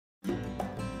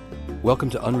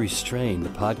Welcome to Unrestrained, the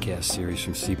podcast series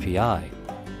from CPI.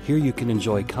 Here you can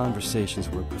enjoy conversations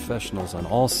where professionals on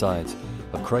all sides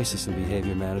of crisis and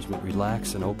behavior management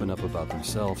relax and open up about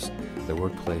themselves, their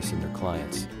workplace, and their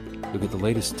clients. You'll get the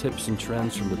latest tips and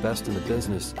trends from the best in the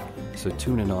business, so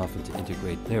tune in often to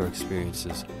integrate their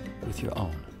experiences with your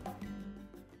own.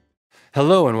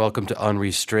 Hello and welcome to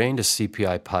Unrestrained, a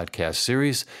CPI podcast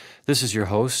series. This is your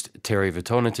host, Terry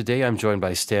Vitone, and today I'm joined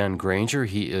by Stan Granger.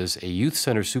 He is a youth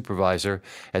center supervisor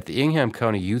at the Ingham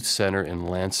County Youth Center in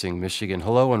Lansing, Michigan.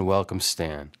 Hello and welcome,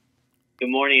 Stan. Good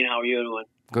morning. How are you doing?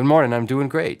 Good morning. I'm doing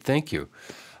great. Thank you.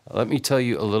 Let me tell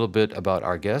you a little bit about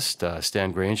our guest.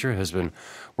 Stan Granger has been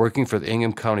working for the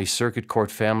Ingham County Circuit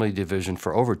Court Family Division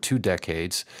for over 2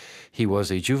 decades. He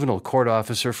was a juvenile court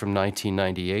officer from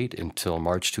 1998 until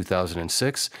March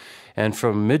 2006, and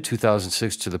from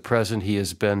mid-2006 to the present, he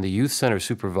has been the youth center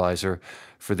supervisor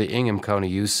for the Ingham County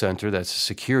Youth Center. That's a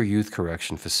secure youth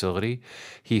correction facility.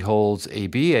 He holds a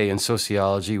BA in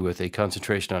sociology with a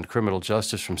concentration on criminal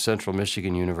justice from Central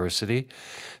Michigan University.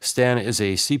 Stan is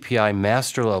a CPI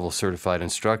master-level certified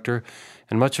instructor,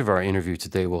 and much of our interview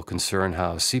today will concern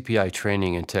how CPI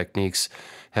training and techniques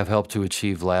have helped to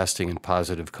achieve lasting and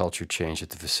positive culture change at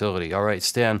the facility. All right,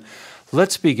 Stan,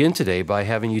 let's begin today by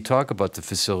having you talk about the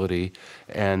facility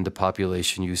and the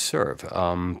population you serve.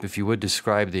 If you would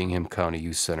describe the Ingham County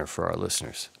Youth Center for our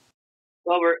listeners.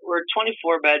 Well, we're a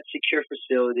 24-bed secure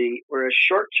facility. We're a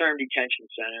short-term detention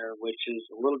center, which is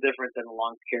a little different than a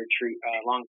long-term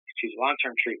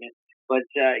treatment. But,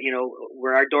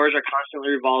 where our doors are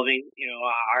constantly revolving,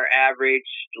 our average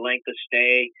length of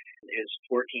stay is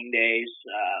 14 days.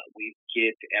 We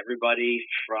get everybody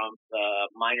from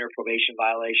minor probation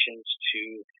violations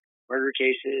to murder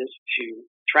cases to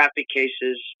traffic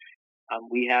cases.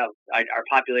 We have our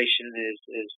population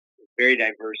is very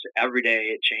diverse. Every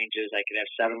day it changes. I could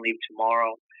have 7 leave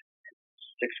tomorrow,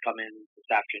 6 come in this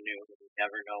afternoon. We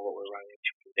never know what we're running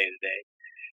into from day to day.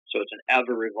 So it's an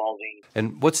ever-revolving.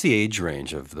 And what's the age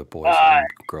range of the boys and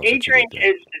girls? Age range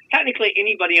is technically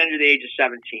anybody under the age of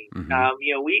 17.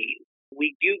 Mm-hmm.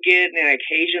 We do get an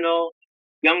occasional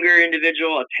younger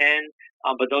individual, a 10,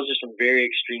 but those are some very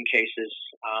extreme cases.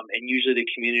 And usually the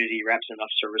community wraps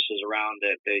enough services around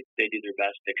that they do their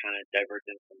best to kind of divert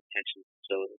them from detention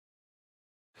facility.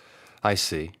 I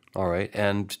see. All right.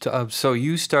 And so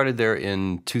you started there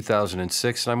in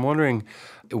 2006, and I'm wondering,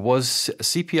 was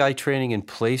CPI training in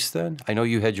place then? I know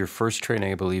you had your first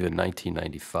training, I believe, in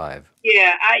 1995.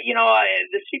 Yeah,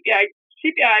 the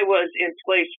CPI was in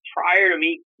place prior to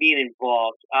me being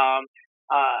involved.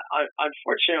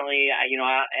 Unfortunately,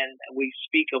 and we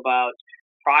speak about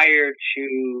prior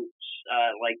to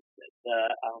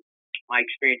my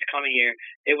experience coming here,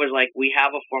 it was like we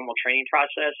have a formal training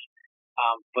process,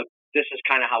 but this is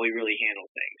kind of how we really handle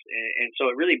things. And so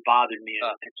it really bothered me.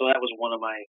 And so that was one of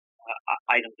my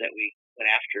items that we went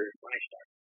after when I started.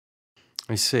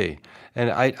 I see. And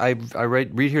I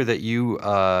read here that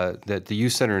that the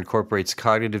Youth Center incorporates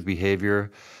cognitive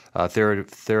behavior,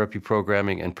 therapy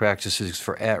programming, and practices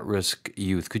for at-risk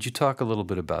youth. Could you talk a little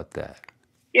bit about that?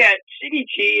 Yeah,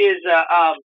 CBT is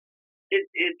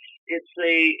it's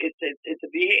a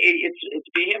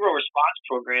behavioral response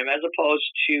program as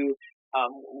opposed to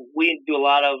we do a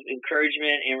lot of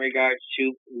encouragement in regards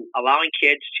to allowing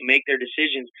kids to make their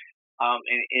decisions,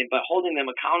 but holding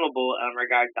them accountable in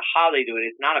regards to how they do it.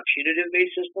 It's not a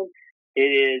punitive-based system.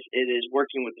 It is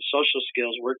working with the social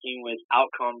skills, working with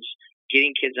outcomes,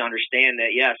 getting kids to understand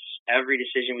that yes, every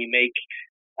decision we make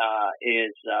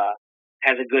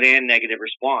has a good and negative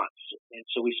response. And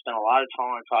so we spent a lot of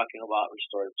time talking about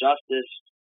restorative justice,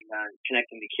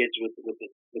 connecting the kids with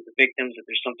the victims. If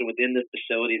there's something within the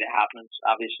facility that happens,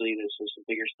 obviously this is some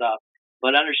bigger stuff.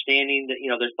 But understanding that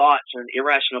their thoughts and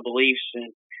irrational beliefs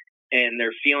and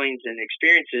their feelings and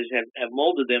experiences have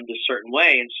molded them to a certain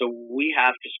way, and so we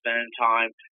have to spend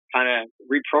time kind of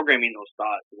reprogramming those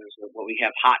thoughts. And there's what we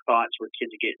have hot thoughts where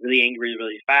kids get really angry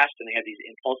really fast, and they have these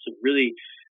impulsive, really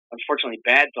unfortunately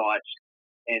bad thoughts,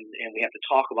 and we have to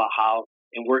talk about how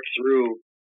and work through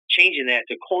changing that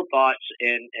to cold thoughts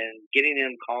and getting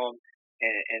them calm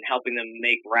and helping them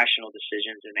make rational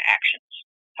decisions and actions,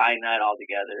 tying that all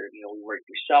together. We work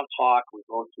through self-talk. We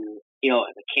go through,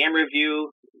 the camera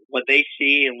view, what they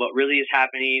see and what really is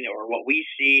happening or what we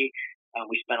see.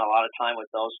 We spend a lot of time with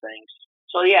those things.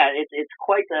 So, yeah, it's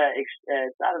quite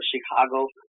it's out of Chicago,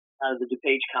 the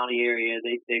DuPage County area.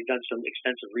 They've done some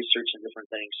extensive research and different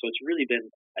things. So it's really been,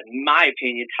 in my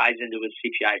opinion, ties into with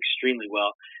CPI extremely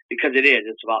well because it is.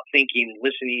 It's about thinking,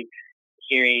 listening,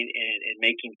 hearing, and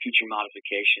making future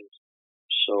modifications.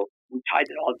 So we tied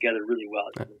it all together really well.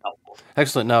 It's been helpful.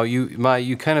 Excellent. Now,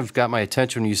 you kind of got my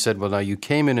attention when you said, well, now you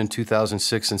came in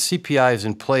 2006 and CPI is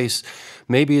in place.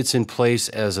 Maybe it's in place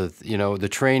as the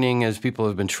training as people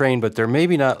have been trained, but they're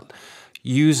maybe not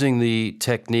using the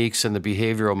techniques and the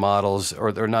behavioral models,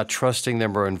 or they're not trusting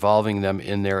them or involving them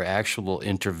in their actual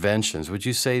interventions. Would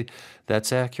you say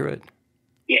that's accurate?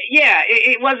 Yeah,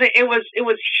 it wasn't. It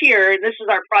was here. This is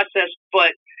our process,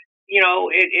 but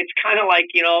it's kind of like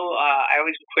I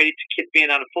always equate it to kids being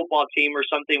on a football team or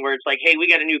something, where it's like, hey, we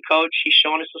got a new coach. He's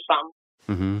showing us something.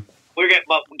 Mm-hmm.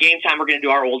 But game time, we're gonna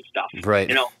do our old stuff,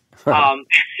 right?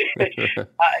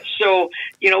 So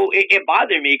it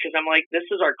bothered me because I'm like, this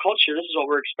is our culture. This is what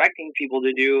we're expecting people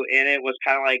to do, and it was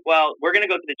kind of like, well, we're gonna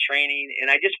go to the training,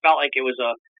 and I just felt like it was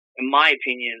in my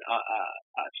opinion,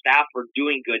 staff were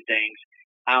doing good things.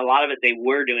 A lot of it they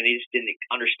were doing, they just didn't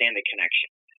understand the connection.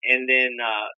 And then,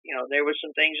 there were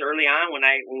some things early on when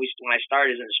I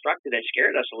started as an instructor that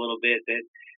scared us a little bit, that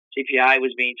CPI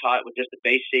was being taught with just the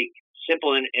basic,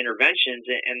 simple interventions.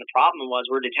 And the problem was,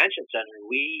 we're a detention center.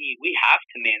 We have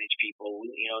to manage people.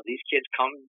 These kids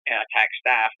come attack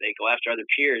staff. They go after other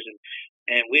peers,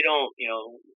 and we don't.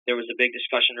 There was a big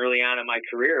discussion early on in my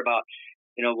career about,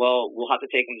 well, we'll have to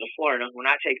take them to the floor. No, we're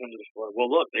not taking them to the floor. Well,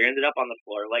 look, they ended up on the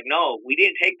floor. Like, no, we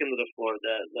didn't take them to the floor.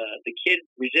 The kid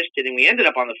resisted, and we ended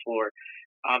up on the floor.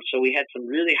 So we had some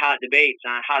really hot debates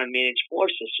on how to manage floor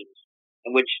systems,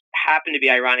 which happened to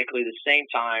be, ironically, the same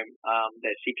time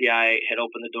that CPI had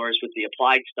opened the doors with the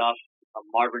applied stuff.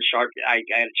 Marvin Sharp, I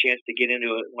had a chance to get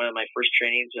into one of my first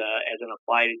trainings as an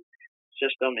applied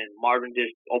system, and Marvin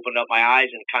just opened up my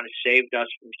eyes and kind of saved us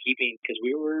from keeping, because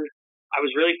I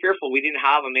was really fearful. We didn't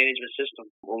have a management system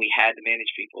when we had to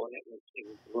manage people, and it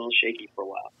was a little shaky for a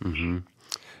while. Mm-hmm.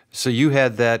 So you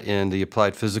had that in the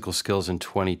applied physical skills in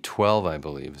 2012, I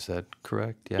believe. Is that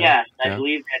correct? Yeah. Yes, I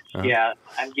believe that's, yeah,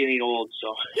 I'm getting old,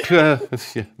 so.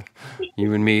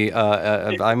 You and me,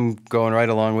 I'm going right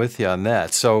along with you on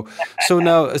that. So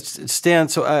now, Stan,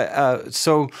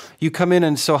 so you come in,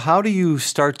 and so how do you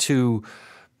start to,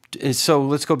 so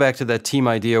let's go back to that team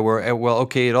idea where, well,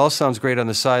 okay, it all sounds great on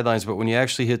the sidelines, but when you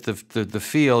actually hit the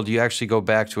field, you actually go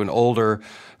back to an older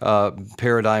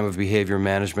paradigm of behavior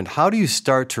management. How do you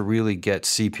start to really get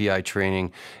CPI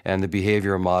training and the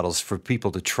behavioral models for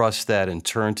people to trust that and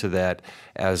turn to that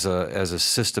as a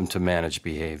system to manage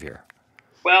behavior?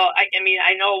 Well, I mean,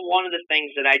 I know one of the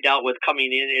things that I dealt with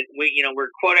coming in, we're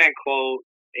quote unquote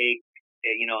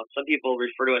some people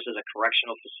refer to us as a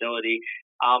correctional facility.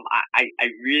 I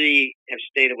really have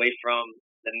stayed away from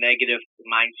the negative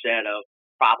mindset of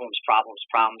problems, stop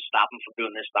them from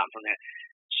doing this, stop them from that.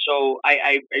 So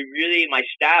I really, my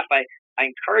staff, I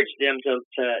encourage them to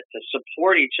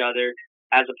support each other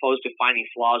as opposed to finding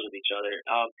flaws with each other.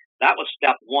 That was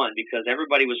step one, because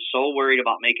everybody was so worried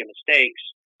about making mistakes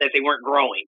that they weren't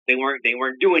growing. They weren't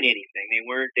doing anything.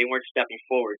 They weren't stepping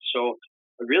forward. So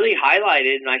I really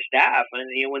highlighted my staff, and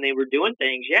when they were doing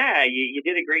things, yeah, you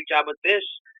did a great job with this.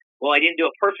 Well, I didn't do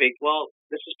it perfect. Well,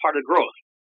 this is part of growth.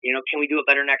 Can we do it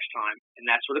better next time? And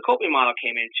that's where the coping model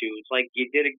came into. It's like, you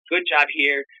did a good job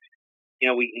here.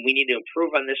 We need to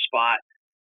improve on this spot.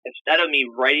 Instead of me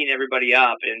writing everybody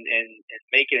up and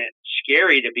making it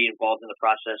scary to be involved in the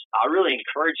process, I really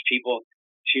encourage people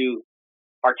to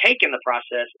partake in the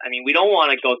process. I mean, we don't want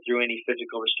to go through any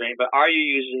physical restraint, but are you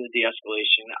using the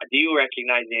de-escalation? Do you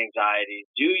recognize the anxiety?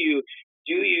 Do you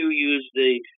use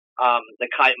the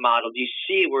kite model? Do you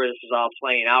see where this is all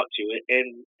playing out to it?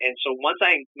 And so once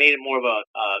I made it more of a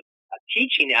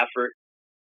teaching effort,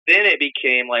 then it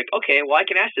became like, okay, well, I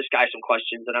can ask this guy some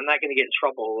questions, and I'm not going to get in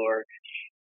trouble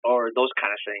or those kind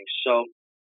of things. So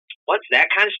once that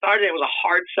kind of started, it was a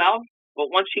hard sell. But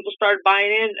once people started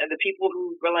buying in, and the people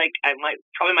who were like,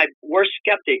 probably my worst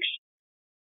skeptics,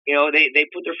 they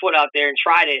put their foot out there and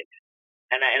tried it.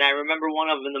 And I remember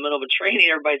one of them in the middle of a training,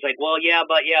 everybody's like, well, yeah,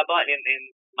 but. And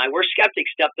my worst skeptic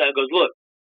stepped up and goes, look,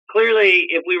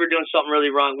 clearly if we were doing something really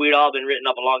wrong, we'd all been written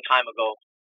up a long time ago.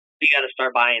 We got to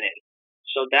start buying in.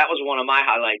 So that was one of my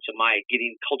highlights of my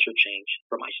getting culture change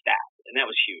for my staff. And that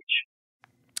was huge.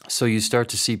 So you start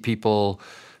to see people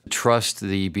trust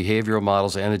the behavioral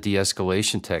models and the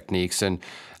de-escalation techniques. And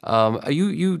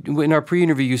you in our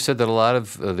pre-interview, you said that a lot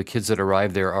of the kids that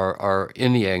arrive there are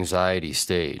in the anxiety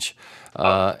stage,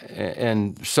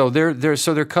 and so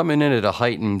they're coming in at a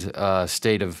heightened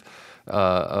state of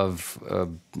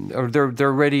or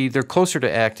they're ready. They're closer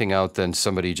to acting out than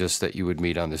somebody just that you would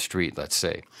meet on the street, let's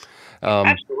say.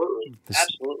 Absolutely.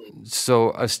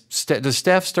 So does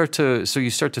staff start to? So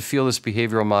you start to feel this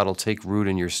behavioral model take root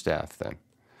in your staff then?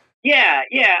 Yeah,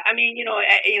 yeah. I mean,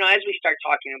 as we start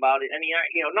talking about it, I mean,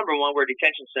 number one, we're a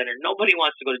detention center. Nobody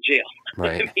wants to go to jail.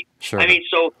 Right. I Sure. mean,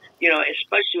 so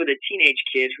especially with a teenage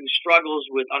kid who struggles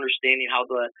with understanding how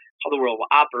the world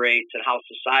operates and how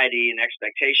society and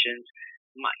expectations.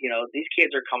 These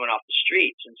kids are coming off the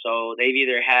streets, and so they've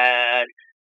either had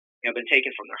been taken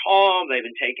from their home. They've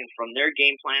been taken from their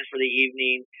game plan for the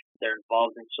evening. They're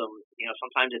involved in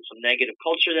sometimes it's some negative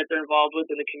culture that they're involved with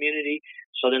in the community.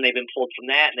 So then they've been pulled from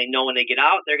that, and they know when they get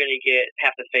out, they're going to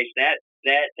have to face that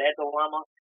dilemma.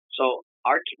 So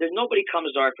there's nobody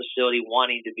comes to our facility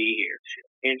wanting to be here,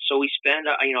 and so we spend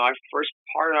our first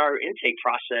part of our intake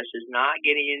process is not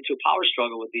getting into a power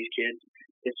struggle with these kids.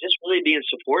 It's just really being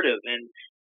supportive and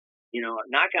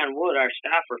knock on wood, our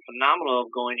staff are phenomenal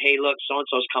of going, hey, look,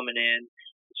 so-and-so's coming in.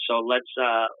 So let's,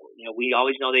 we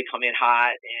always know they come in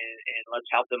hot and let's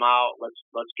help them out.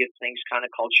 Let's get things kind of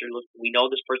cultured. We know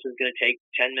this person's going to take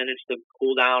 10 minutes to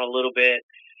cool down a little bit.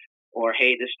 Or,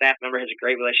 hey, this staff member has a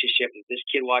great relationship. If this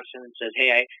kid walks in and says,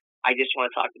 hey, I just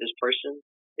want to talk to this person,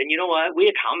 then you know what?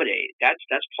 We accommodate. That's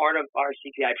part of our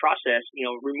CPI process,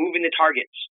 removing the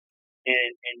targets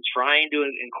and trying to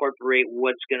incorporate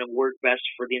what's going to work best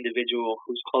for the individual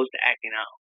who's close to acting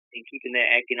out and keeping that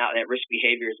acting out, that risk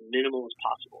behavior as minimal as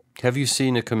possible. Have you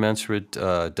seen a commensurate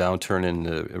downturn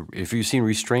have you seen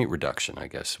restraint reduction, I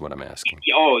guess, what I'm asking?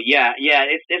 Oh, yeah.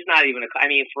 It's not even I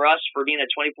mean, for us, for being a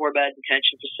 24-bed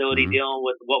detention facility, Mm-hmm. dealing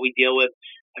with what we deal with,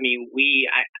 I mean,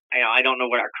 I don't know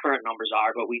what our current numbers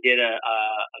are, but we did a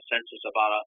census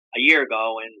about a year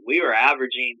ago, and we were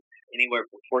averaging anywhere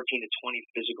from 14 to 20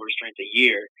 physical restraints a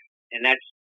year. And that's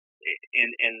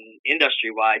in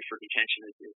industry-wide for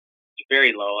detention is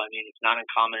very low. I mean, it's not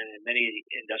uncommon in many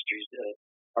industries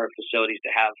or facilities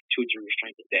to have 2 to 3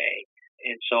 restraints a day.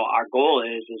 And so our goal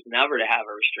is never to have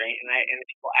a restraint. And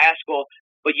people ask, well,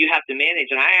 but you have to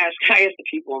manage. And I ask the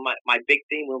people, my big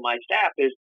theme with my staff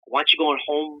is, I want you going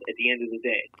home at the end of the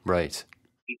day. Right.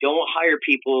 We don't hire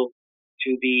people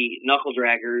to be knuckle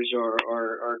draggers or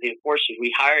the enforcers.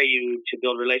 We hire you to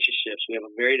build relationships. We have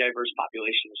a very diverse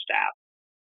population of staff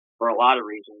for a lot of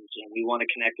reasons, and we want to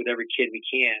connect with every kid we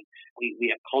can.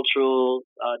 We have cultural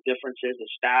differences of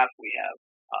staff. We have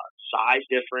size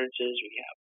differences. We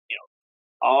have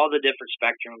all the different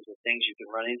spectrums of things you can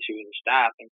run into in the staff.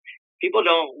 And people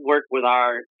don't work with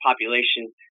our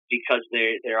population because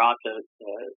they're out to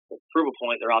prove a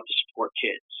point. They're out to support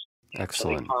kids. So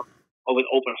they Excellent. come with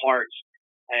open hearts,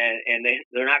 and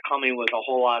they're not coming with a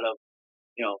whole lot of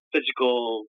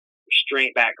physical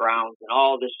restraint backgrounds and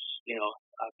all this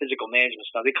physical management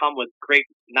stuff. They come with great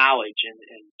knowledge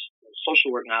and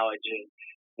social work knowledge and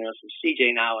some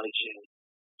CJ knowledge, and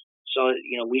so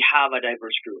we have a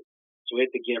diverse group. So we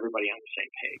have to get everybody on the same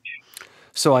page.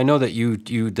 So I know that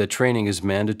the training is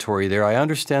mandatory there. I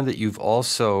understand that you've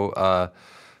also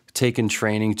taken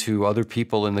training to other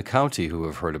people in the county who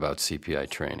have heard about CPI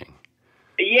training.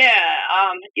 Yeah,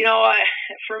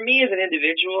 for me as an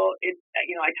individual,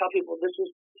 I tell people this is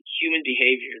human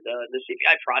behavior. The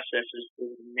CPI process is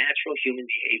natural human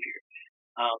behavior,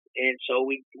 and so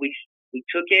we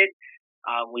took it,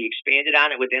 we expanded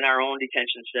on it within our own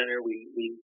detention center.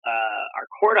 Our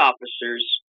court officers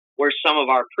were some of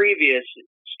our previous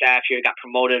staff here got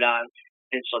promoted on,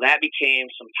 and so that became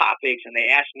some topics. And they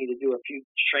asked me to do a few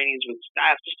trainings with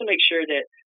staff just to make sure that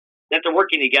they're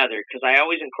working together, because I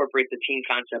always incorporate the team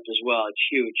concept as well. It's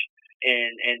huge,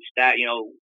 and staff.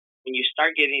 When you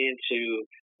start getting into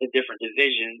the different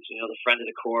divisions, the friend of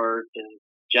the court and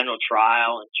general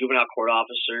trial and juvenile court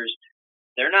officers,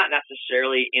 they're not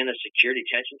necessarily in a secure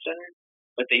detention center,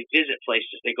 but they visit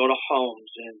places. They go to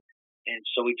homes, and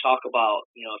so we talk about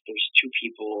if there's 2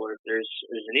 people or if there's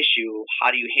an issue, how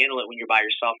do you handle it when you're by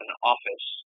yourself in an office?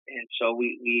 And so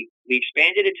we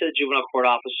expanded it to the juvenile court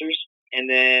officers, and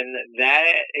then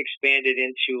that expanded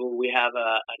into, we have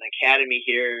an academy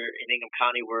here in Ingham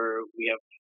County where we have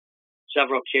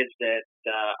several kids that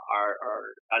are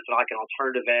like an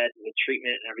alternative ed with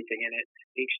treatment and everything in it.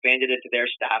 We expanded it to their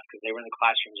staff because they were in the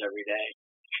classrooms every day.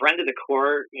 Friend of the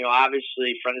court,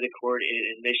 obviously friend of the court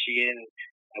in Michigan,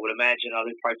 I would imagine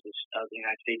other parts of the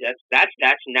United States,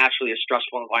 that's naturally a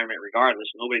stressful environment regardless.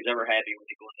 Nobody's ever happy when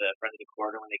they go into friend of the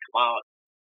court or when they come out.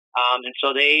 And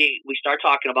so we start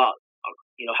talking about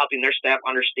helping their staff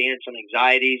understand some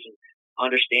anxieties and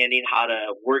understanding how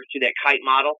to work through that kite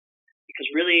model.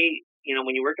 Because really,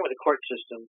 when you're working with the court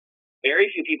system, very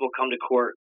few people come to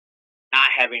court not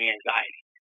having anxiety.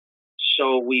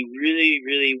 So we really,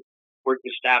 really work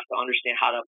with staff to understand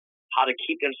how to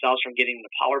keep themselves from getting into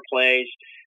power plays,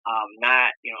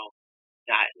 not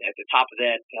at the top of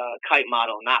that kite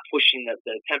model, not pushing the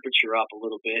temperature up a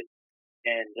little bit.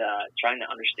 and trying to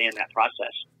understand that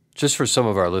process. Just for some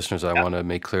of our listeners, I want to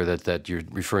make clear that you're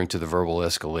referring to the verbal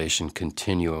escalation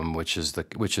continuum, which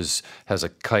has a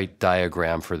kite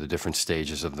diagram for the different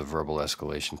stages of the verbal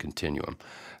escalation continuum.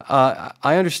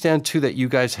 I understand too that you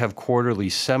guys have quarterly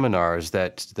seminars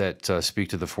that speak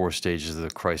to the 4 stages of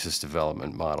the crisis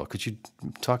development model. Could you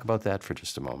talk about that for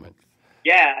just a moment?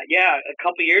 Yeah. A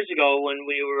couple years ago, when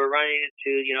we were running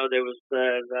into, there was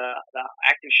the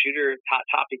active shooter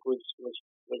topic was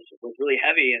really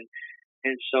heavy,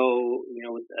 and so,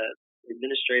 with the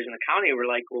administrators in the county, we're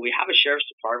like, well, we have a sheriff's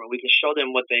department. We can show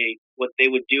them what they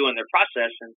would do in their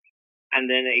process. And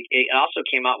then it also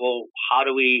came out, well, how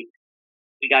do we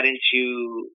got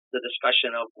into the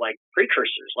discussion of like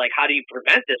precursors, like how do you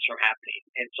prevent this from happening?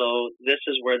 And so this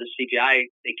is where the CPI,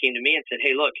 they came to me and said,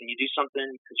 hey, look, can you do something?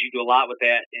 Because you do a lot with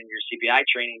that in your CPI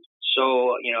training.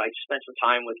 So, I spent some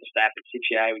time with the staff at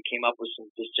CPI. We came up with some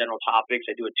just general topics.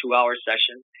 I do a 2-hour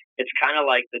session. It's kind of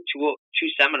like the two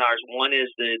seminars. One is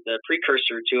the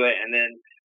precursor to it, and then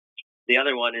the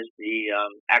other one is the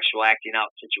actual acting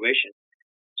out situation.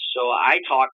 So I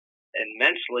talk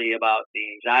immensely about the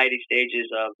anxiety stages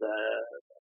of the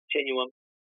continuum,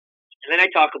 and then I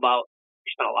talk about, we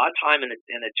spent a lot of time in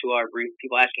a 2-hour brief,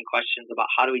 people asking questions about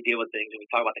how do we deal with things, and we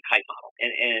talk about the kite model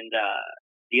and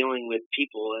dealing with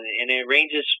people, and it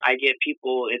ranges. I get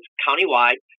people, it's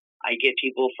countywide. I get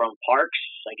people from parks,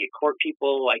 I get court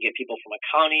people, I get people from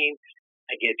accounting,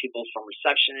 I get people from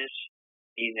receptionists.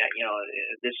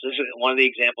 This is one of the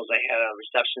examples. I had a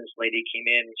receptionist lady came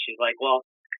in and she's like, well,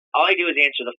 all I do is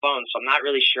answer the phone, so I'm not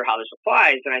really sure how this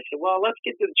applies. And I said, well, let's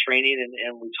get through the training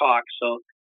and we talk. So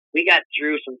we got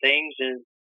through some things and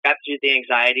got through the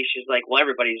anxiety. She's like, well,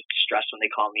 everybody's stressed when they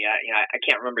call me. I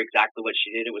can't remember exactly what she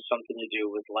did. It was something to do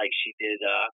with like she did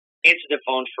answer the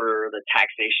phone for the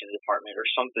taxation department or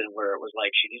something where it was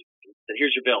like she just said,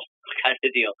 here's your bill kind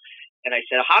of deal. And I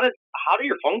said, how do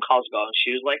your phone calls go? And she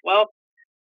was like, well,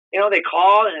 they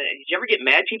call, and did you ever get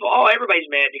mad people? Oh, everybody's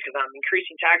mad because I'm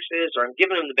increasing taxes or I'm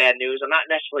giving them the bad news. I'm not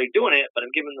necessarily doing it, but I'm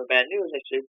giving them the bad news. I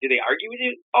said, do they argue with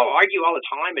you? Oh, argue all the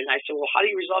time. And I said, well, how do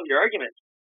you resolve your arguments?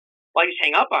 Well, I just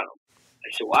hang up on them. I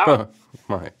said, wow.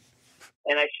 Right.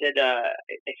 And I said,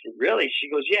 really? She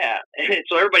goes, yeah. And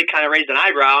so everybody kind of raised an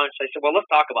eyebrow. And so I said, well, let's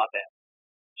talk about that.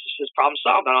 She says, problem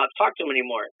solved. I don't have to talk to them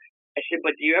anymore. I said,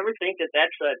 but do you ever think that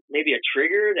that's maybe a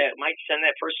trigger that might send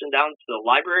that person down to the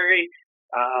library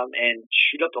and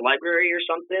shoot up the library or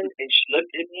something? And she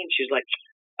looked at me and she's like,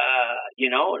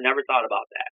 never thought about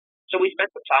that. So we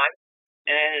spent some time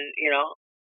and,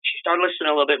 she started listening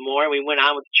a little bit more. We went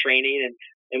on with the training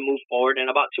and moved forward. And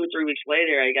about 2 or 3 weeks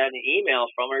later, I got an email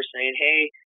from her saying, hey,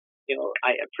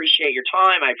 I appreciate your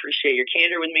time. I appreciate your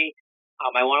candor with me.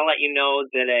 I want to let you know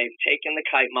that I've taken the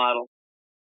kite model,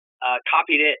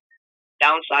 copied it,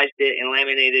 downsized it, and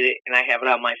laminated it, and I have it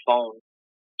on my phone.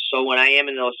 So when I am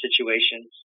in those situations,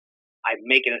 I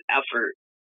make an effort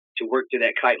to work through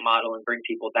that kite model and bring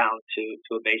people down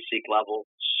to a basic level.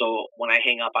 So when I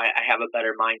hang up, I have a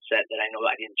better mindset that I know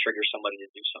I didn't trigger somebody to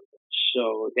do something.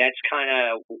 So that's kind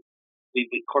of, we've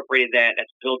incorporated that.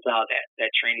 That's built out that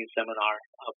training seminar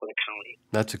for the county.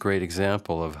 That's a great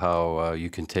example of how you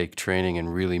can take training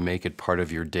and really make it part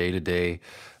of your day-to-day.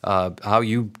 How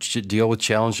you deal with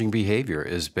challenging behavior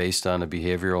is based on a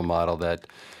behavioral model that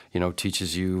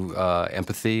teaches you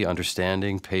empathy,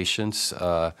 understanding, patience,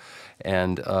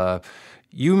 and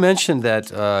you mentioned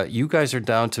that you guys are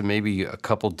down to maybe a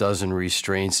couple dozen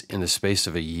restraints in the space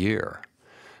of a year.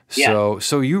 Yeah.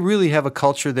 So you really have a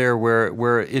culture there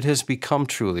where it has become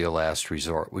truly a last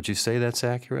resort. Would you say that's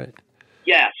accurate?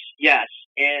 Yes,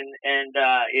 and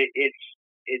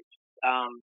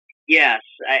yes.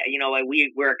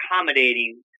 We're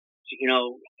accommodating.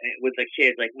 With the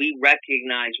kids, like we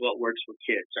recognize what works with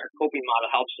kids. Our coping model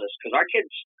helps us because our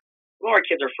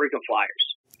kids are frequent flyers.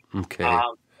 Okay.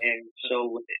 And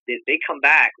so if they come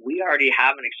back, we already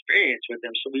have an experience with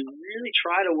them. So we really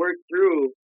try to work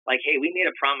through, like, hey, we made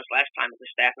a promise last time as a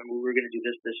staff member we were going to do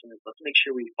this, and this. Let's make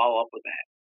sure we follow up with that.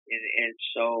 And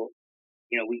so,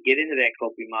 we get into that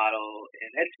coping model, and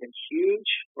that's been huge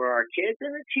for our kids,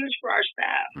 and it's huge for our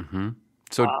staff. Mm-hmm.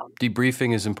 So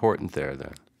debriefing is important there,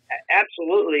 then.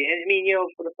 Absolutely. And I mean,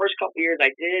 for the first couple of years,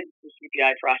 I did the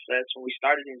CPI process. When we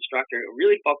started the instructor, it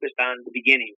really focused on the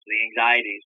beginnings, the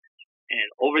anxieties. And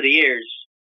over the years,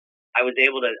 I was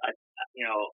able to,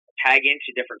 tag into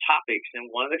different topics.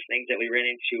 And one of the things that we ran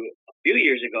into a few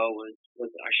years ago was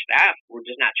our staff were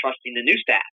just not trusting the new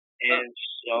staff. And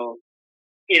so,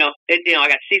 I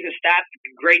got seasoned staff,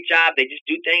 great job. They just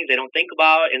do things they don't think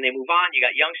about and they move on. You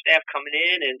got young staff coming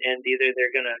in and either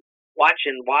they're going to watch,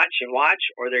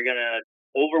 or they're going to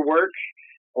overwork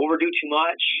overdo too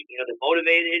much. They're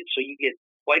motivated, so you get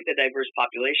quite the diverse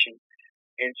population.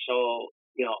 And so,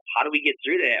 how do we get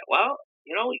through that? Well,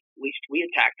 we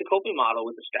attacked the coping model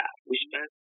with the staff.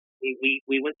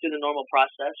 We went through the normal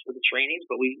process with the trainings,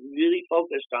 but we really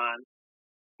focused on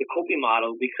the coping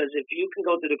model, because if you can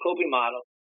go through the coping model,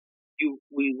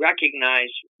 we recognize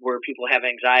where people have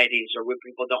anxieties or where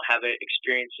people don't have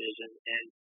experiences. And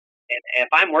if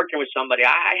I'm working with somebody,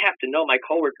 I have to know my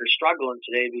coworker's struggling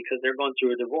today because they're going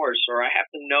through a divorce, or I have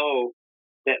to know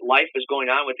that life is going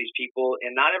on with these people,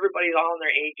 and not everybody's all in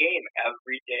their A game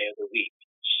every day of the week.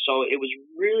 So it was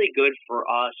really good for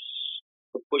us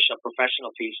to push a professional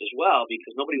piece as well,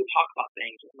 because nobody would talk about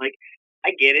things. Like,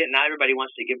 I get it, not everybody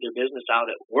wants to give their business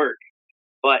out at work,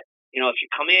 but if you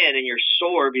come in and you're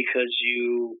sore because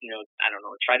I don't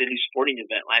know, tried a new sporting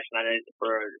event last night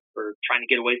for trying to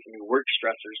get away from your work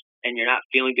stressors, and you're not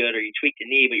feeling good, or you tweaked a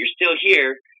knee, but you're still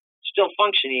here, still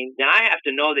functioning, then I have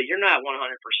to know that you're not 100%.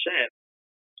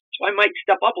 So I might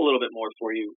step up a little bit more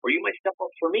for you, or you might step up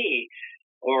for me,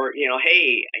 or,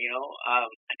 hey, I'm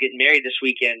getting married this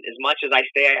weekend. As much as I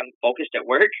say I'm focused at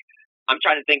work, I'm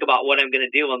trying to think about what I'm going to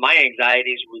deal with my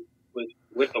anxieties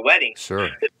with the wedding.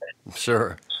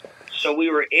 Sure. So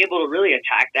we were able to really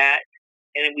attack that,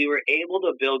 and we were able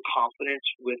to build confidence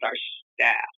with our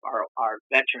staff, our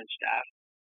veteran staff,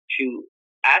 to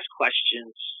ask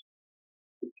questions,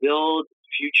 to build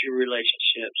future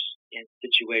relationships in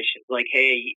situations. Like,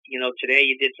 hey, today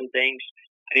you did some things.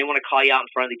 I didn't want to call you out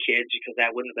in front of the kids because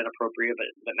that wouldn't have been appropriate,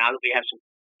 but now that we have some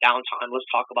downtime, let's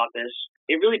talk about this.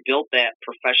 It really built that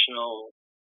professional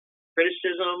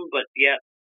criticism, but yet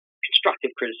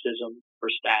constructive criticism for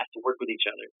staff to work with each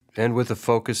other. And with a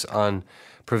focus on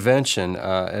prevention,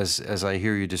 as I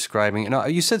hear you describing. Now,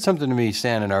 you said something to me,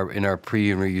 Stan, in our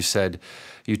pre-interview.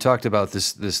 You talked about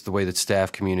this the way that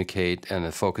staff communicate, and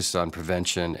the focus on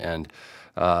prevention and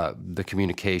the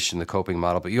communication, the coping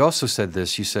model. But you also said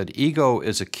this. You said ego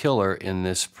is a killer in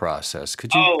this process.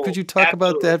 Could you talk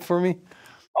about that for me?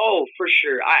 Oh, for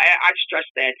sure. I stress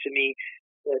that to me.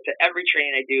 To every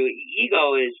training I do,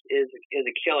 ego is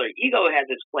a killer. Ego has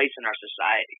its place in our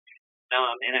society,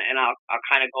 and I'll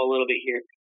kind of go a little bit here.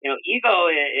 Ego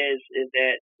is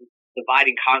that divide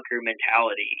and conquer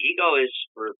mentality. Ego is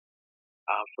for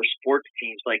sports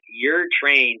teams. Like, you're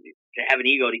trained to have an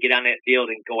ego to get on that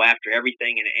field and go after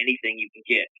everything and anything you can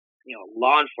get.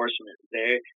 Law enforcement,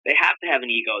 they have to have an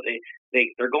ego.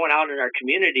 They're going out in our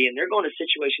community, and they're going to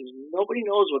situations nobody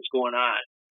knows what's going on,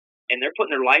 and they're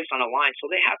putting their lives on the line. So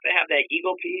they have to have that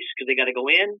ego piece, because they got to go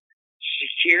in,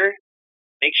 secure,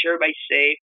 make sure everybody's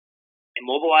safe, and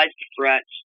mobilize the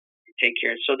threats, and take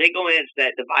care. So they go in, it's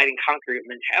that divide and conquer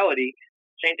mentality.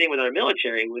 Same thing with our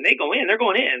military. When they go in, they're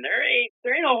going in. There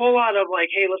ain't a whole lot of like,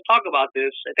 hey, let's talk about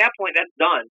this. At that point, that's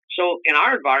done. So in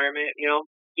our environment,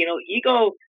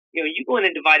 ego, you go in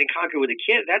and divide and conquer with a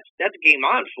kid, that's game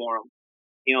on for them.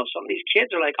 Some of these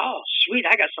kids are like, oh, sweet,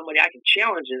 I got somebody I can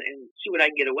challenge and see what I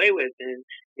can get away with. And,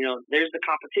 there's the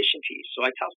competition piece. So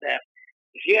I tell staff,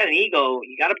 if you got an ego,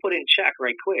 you got to put it in check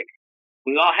right quick.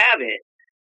 We all have it,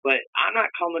 but I'm not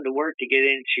coming to work to get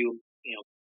into,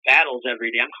 battles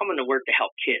every day. I'm coming to work to help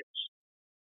kids.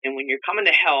 And when you're coming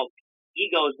to help,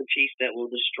 ego is the piece that will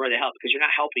destroy the help, because you're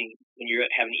not helping when you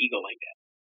have an ego like that.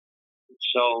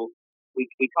 So we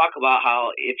talk about how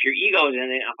if your ego is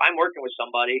in it, if I'm working with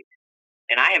somebody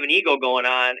and I have an ego going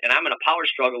on and I'm in a power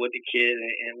struggle with the kid,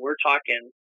 and we're talking,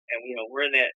 and we're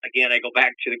in that, again, I go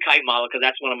back to the kite model because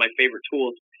that's one of my favorite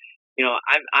tools.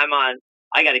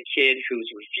 I got a kid who's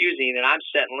refusing, and I'm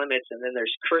setting limits, and then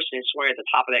there's cursing and swearing at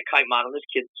the top of that kite model. This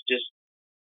kid's just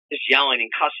yelling and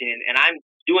cussing, and I'm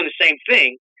doing the same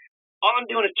thing. All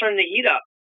I'm doing is turning the heat up.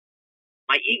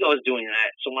 My ego is doing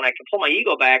that. So when I can pull my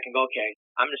ego back and go, okay,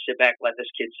 I'm going to sit back and let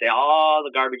this kid say all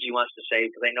the garbage he wants to say,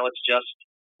 because I know it's just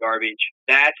garbage.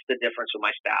 That's the difference with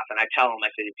my staff. And I tell them,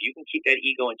 I said, if you can keep that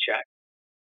ego in check,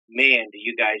 man, do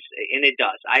you guys, and it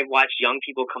does. I've watched young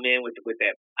people come in with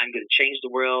that, I'm going to change the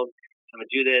world, I'm going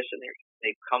to do this, and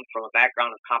they come from a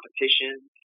background of competition.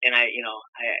 And I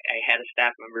had a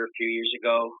staff member a few years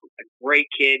ago, a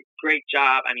great kid, great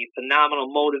job. I mean,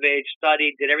 phenomenal, motivated,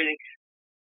 studied, did everything.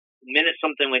 The minute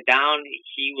something went down,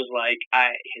 he was like,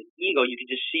 his ego, you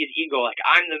could just see his ego, like,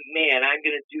 I'm the man, I'm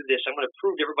going to do this, I'm going to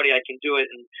prove to everybody I can do it,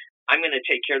 and I'm going to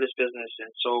take care of this business.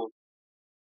 And so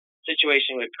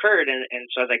situation occurred, and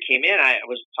so as I came in, I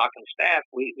was talking to staff.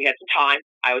 We had some time.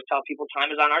 I always tell people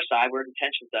time is on our side. We're a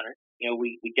detention center.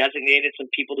 We designated some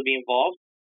people to be involved,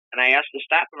 and I asked the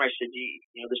staff member, I said,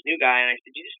 this new guy, and I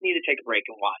said, you just need to take a break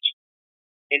and watch.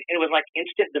 And it was like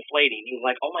instant deflating. He was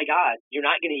like, "Oh my God, you're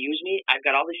not going to use me? I've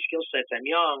got all these skill sets. I'm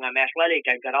young. I'm athletic.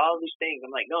 I've got all these things."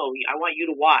 I'm like, "No, I want you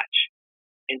to watch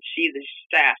and see the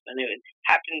staff." And it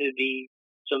happened to be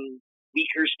some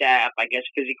weaker staff, I guess,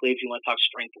 physically, if you want to talk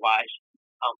strength wise,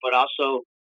 but also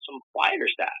some quieter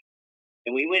staff.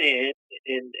 And we went in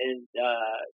and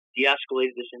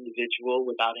de-escalated this individual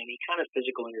without any kind of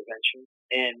physical intervention,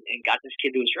 and got this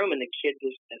kid to his room. And the kid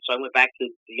just, and so I went back to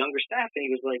the younger staff, and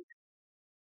he was like,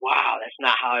 "Wow, that's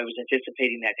not how I was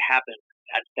anticipating that to happen.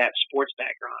 That's that sports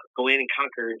background. Go in and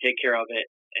conquer and take care of it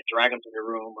and drag them to their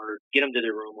room or get them to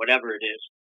their room, whatever it is."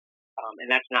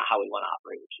 And that's not how we want to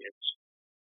operate with kids.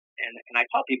 And I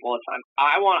tell people all the time,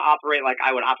 I want to operate like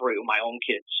I would operate with my own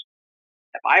kids.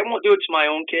 If I won't do it to my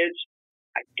own kids,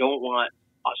 I don't want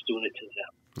us doing it to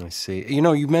them. I see.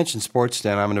 You mentioned sports,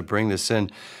 Stan. I'm going to bring this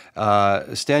in.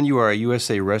 Stan, you are a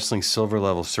USA Wrestling Silver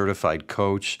Level certified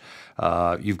coach.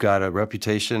 You've got a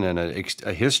reputation and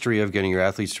a history of getting your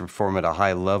athletes to perform at a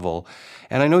high level.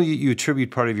 And I know you attribute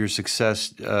part of your success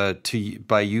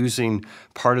by using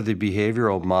part of the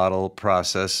behavioral model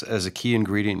process as a key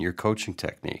ingredient in your coaching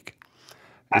technique.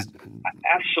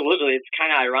 Absolutely. It's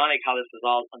kind of ironic how this has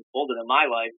all unfolded in my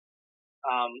life.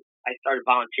 I started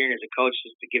volunteering as a coach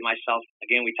just to give myself,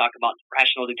 again, we talk about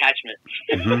rational detachment.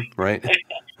 Mm-hmm, right.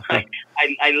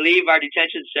 I leave our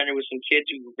detention center with some kids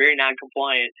who were very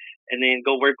non-compliant, and then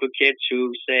go work with kids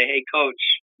who say, "Hey, coach,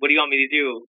 what do you want me to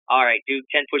do?" "All right, do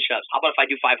 10 push-ups. How about if I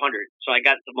do 500? So I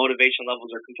got the motivation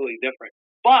levels are completely different.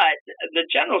 But the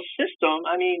general system,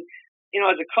 I mean,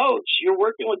 as a coach, you're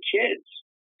working with kids,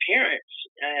 parents,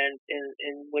 and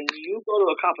when you go to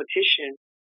a competition,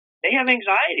 they have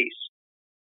anxieties.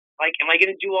 Like, am I going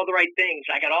to do all the right things?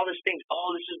 I got all these things.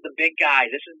 Oh, this is the big guy.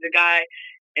 This is the guy.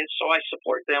 And so I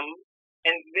support them.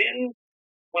 And then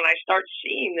when I start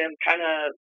seeing them kind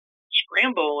of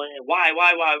scramble and why,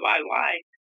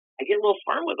 I get a little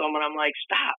firm with them, and I'm like,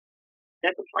 stop.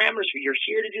 Set the parameters for you. You're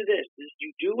here to do this.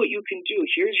 You do what you can do.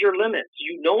 Here's your limits.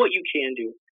 You know what you can do.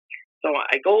 So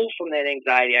I go from that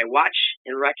anxiety. I watch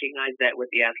and recognize that with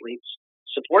the athletes,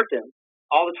 support them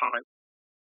all the time.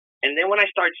 And then when I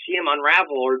start seeing them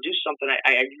unravel or do something,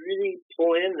 I really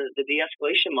pull in the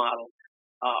de-escalation model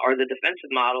or the defensive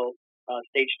model,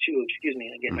 stage 2. Excuse me,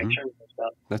 I get my terms mixed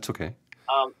up. That's okay.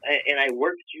 And I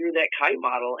work through that kite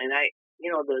model, and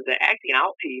the acting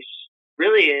out piece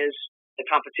really is the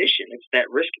competition. It's that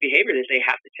risk behavior that they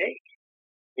have to take.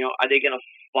 Are they going to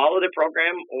follow the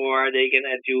program, or are they going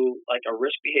to do like a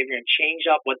risk behavior and change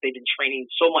up what they've been training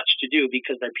so much to do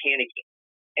because they're panicking?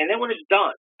 And then when it's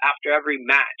done, after every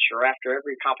match or after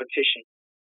every competition,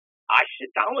 I sit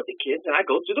down with the kids and I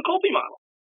go through the coping model.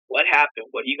 What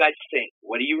happened? What do you guys think?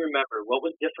 What do you remember? What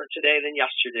was different today than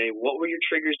yesterday? What were your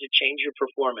triggers to change your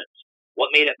performance?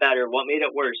 What made it better? What made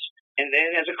it worse? And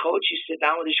then as a coach, you sit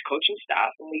down with these coaching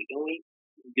staff and we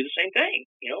do the same thing.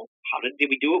 How did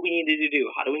we do what we needed to do?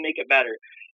 How do we make it better?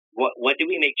 What did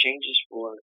we make changes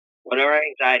for? What are our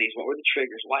anxieties? What were the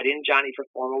triggers? Why didn't Johnny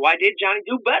perform? Or why did Johnny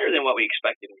do better than what we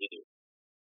expected him to do?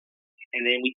 And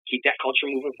then we keep that culture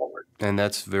moving forward. And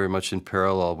that's very much in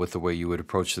parallel with the way you would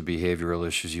approach the behavioral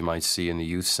issues you might see in the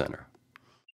youth center.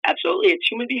 Absolutely. It's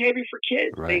human behavior for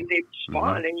kids. Right. They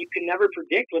respond, and you can never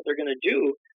predict what they're going to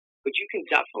do, but you can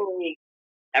definitely,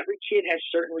 every kid has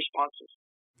certain responses.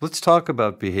 Let's talk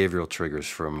about behavioral triggers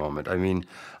for a moment. I mean,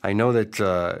 I know that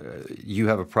you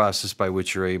have a process by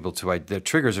which you're able to. The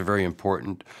triggers are very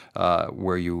important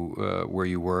where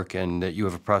you work, and that you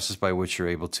have a process by which you're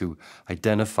able to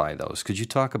identify those. Could you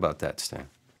talk about that, Stan?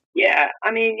 Yeah, I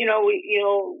mean,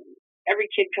 every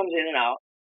kid comes in and out,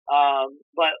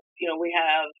 but we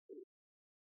have.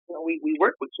 We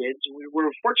work with kids. We're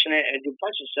fortunate at the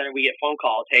detention center. We get phone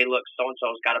calls. Hey, look, so and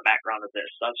so's got a background of this,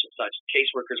 such and such.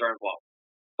 Caseworkers are involved.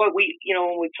 But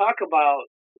when we talk about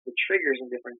the triggers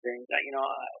and different things,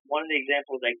 one of the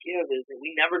examples I give is that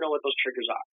we never know what those triggers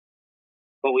are,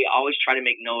 but we always try to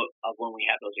make note of when we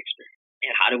have those experiences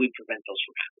and how do we prevent those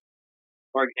from happening.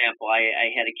 For example, I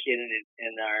had a kid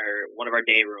in one of our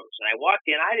day rooms, and I walked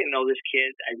in. I didn't know this kid.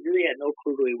 I really had no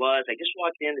clue who he was. I just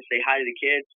walked in to say hi to the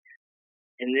kids,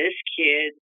 and this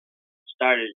kid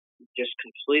started just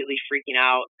completely freaking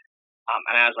out.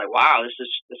 And I was like, wow, this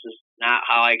is not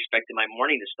how I expected my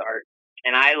morning to start.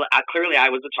 And I clearly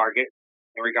was the target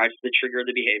in regards to the trigger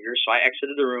of the behavior. So I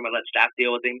exited the room and let staff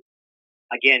deal with him.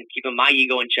 Again, keeping my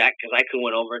ego in check, because I could have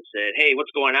went over and said, hey,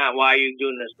 what's going on? Why are you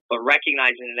doing this? But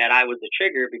recognizing that I was the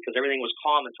trigger because everything was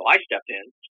calm until I stepped in,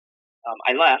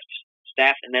 I left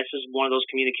staff. And this is one of those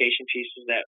communication pieces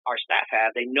that our staff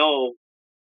have. They know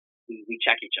we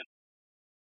check each other.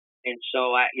 And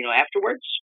so, afterwards,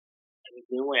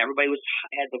 Everybody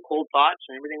had the cold thoughts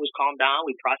and everything was calmed down.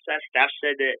 We processed. Staff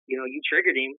said that, you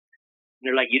triggered him. And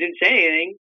they're like, you didn't say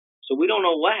anything, so we don't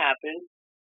know what happened.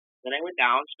 Then I went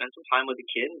down, spent some time with the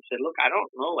kid, and said, look, I don't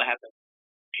know what happened.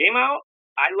 Came out,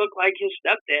 I looked like his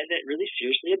stepdad that really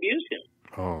seriously abused him.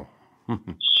 Oh.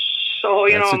 So,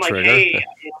 That's I'm a like, trigger. hey,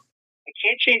 I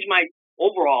can't change my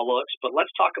overall looks, but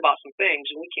let's talk about some things.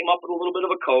 And we came up with a little bit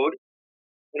of a code.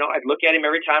 I'd look at him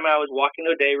every time I was walking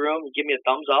to a day room. He'd give me a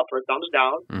thumbs up or a thumbs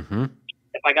down. Mm-hmm.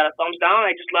 If I got a thumbs down,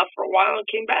 I just left for a while and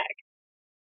came back.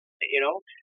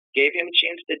 Gave him a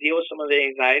chance to deal with some of the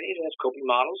anxieties and his coping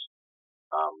models.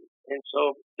 And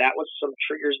so that was some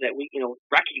triggers that we,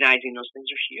 recognizing those things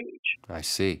are huge. I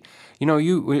see.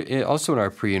 You also in our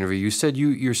pre-interview, you said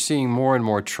you're seeing more and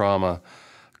more trauma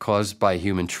caused by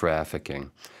human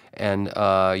trafficking. And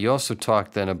you also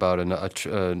talked then about an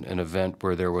event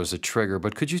where there was a trigger.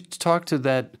 But could you talk to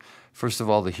that, first of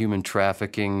all, the human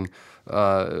trafficking,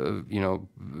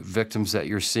 victims that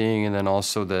you're seeing, and then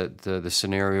also the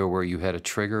scenario where you had a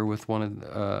trigger with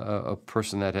a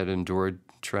person that had endured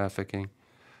trafficking?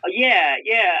 Yeah.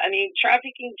 I mean,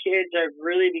 trafficking kids have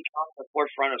really become the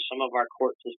forefront of some of our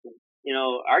court systems.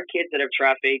 Our kids that have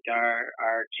trafficked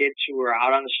are kids who are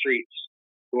out on the streets,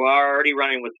 who are already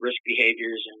running with risk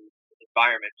behaviors and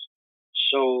environments.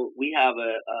 So we have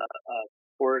a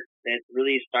court that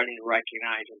really is starting to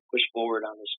recognize and push forward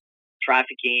on this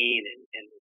trafficking and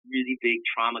really big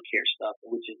trauma care stuff,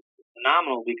 which is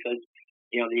phenomenal because,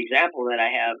 the example that I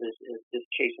have is this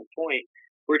case in point.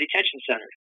 We're a detention center.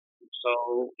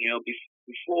 So,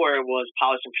 before it was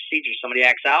policy and procedure. Somebody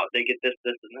acts out, they get this,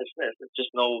 and this. It's just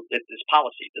it's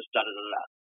policy, this, da-da-da-da.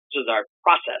 This is our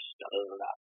process,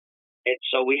 da-da-da-da. And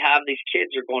so we have these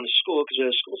kids are going to school because we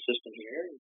have a school system here.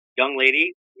 Young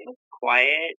lady,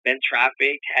 quiet, been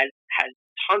trafficked, had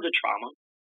tons of trauma.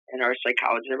 And our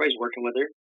psychologist, everybody's working with her.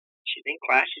 She's in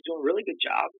class. She's doing a really good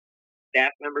job.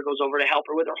 Staff member goes over to help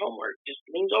her with her homework. Just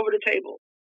leans over the table.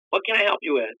 What can I help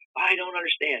you with? I don't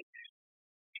understand.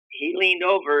 He leaned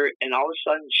over, and all of a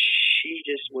sudden, she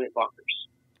just went bonkers.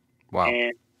 Wow.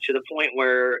 And to the point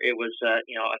where it was, a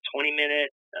 20-minute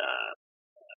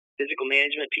physical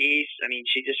management piece. I mean,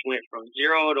 she just went from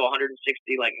 0 to 160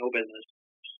 like no business.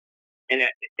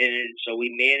 And so we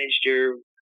managed her.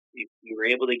 We were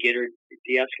able to get her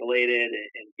de-escalated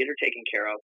and get her taken care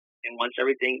of. And once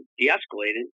everything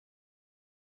de-escalated,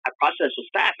 I processed with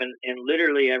staff, and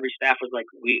literally every staff was like,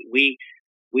 we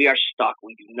are stuck.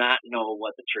 We do not know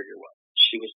what the trigger was.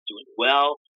 She was doing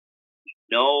well. We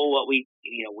know what we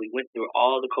went through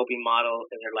all of the coping model,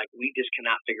 and they're like, we just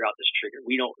cannot figure out this trigger.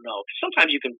 We don't know.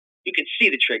 Sometimes you can see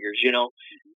the triggers,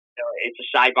 it's a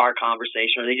sidebar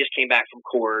conversation, or they just came back from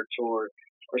court or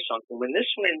something. When this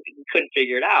one, we couldn't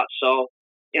figure it out. So,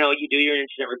 you do your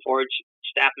incident reports.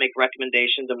 Staff make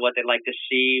recommendations of what they'd like to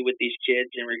see with these kids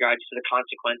in regards to the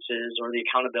consequences or the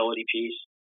accountability piece.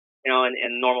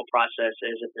 And normal process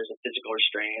is if there's a physical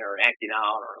restraint or acting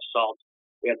out or assault,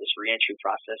 we have this reentry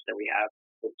process that we have,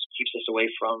 which keeps us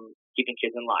away from keeping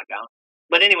kids in lockdown.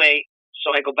 But anyway,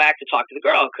 so I go back to talk to the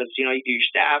girl because, you do your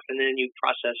staff and then you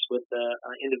process with the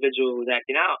individual who's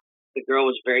acting out. The girl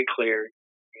was very clear.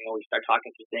 We start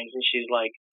talking through things, and she's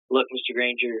like, look, Mr.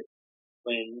 Granger,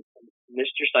 when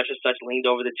Mr. Such and Such leaned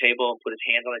over the table and put his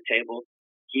hands on the table,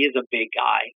 he is a big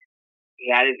guy.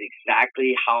 That is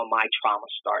exactly how my trauma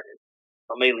started.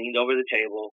 Somebody leaned over the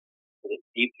table with a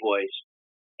deep voice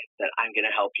and said, I'm going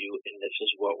to help you, and this is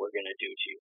what we're going to do to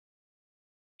you.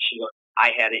 She goes,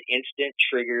 I had an instant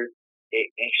trigger.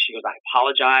 And she goes, I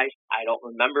apologize. I don't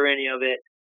remember any of it.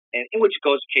 And which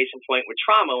goes case in point with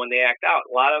trauma when they act out.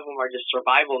 A lot of them are just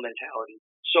survival mentality.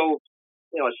 So,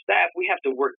 as staff, we have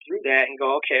to work through that and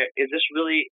go, okay, is this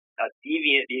really a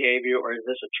deviant behavior or is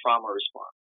this a trauma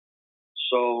response?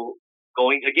 So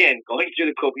going through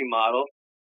the coping model,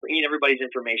 bringing everybody's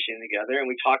information together,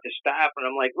 and we talk to staff, and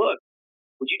I'm like, look,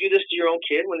 would you do this to your own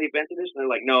kid when they've been through this? And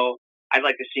they're like, no, I'd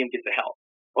like to see him get the help.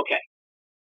 Okay.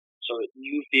 So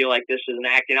you feel like this is an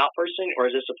acting out person,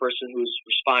 or is this a person who's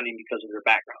responding because of their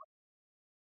background?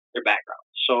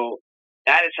 So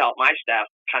that has helped my staff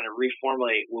kind of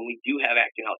reformulate when we do have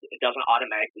acting out. It doesn't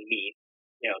automatically mean,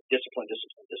 discipline,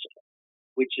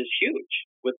 which is huge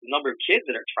with the number of kids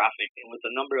that are trafficked, and with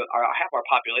the number of half our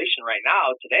population right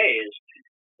now today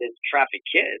is trafficked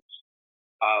kids.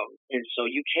 And so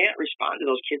you can't respond to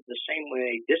those kids the same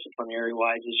way disciplinary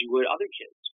wise as you would other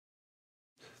kids.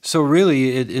 So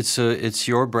really, it's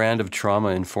your brand of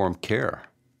trauma-informed care.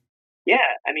 Yeah,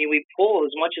 I mean, we pull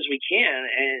as much as we can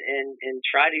and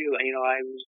try to.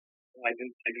 I've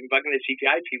been bugging the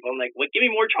CPI people. I'm like, well, give me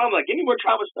more trauma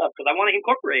stuff because I want to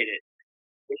incorporate it.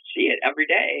 We see it every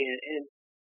day, and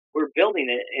we're building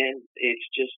it, and it's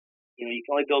just, you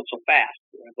can only build so fast.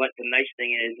 But the nice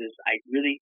thing is I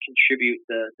really contribute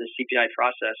the CPI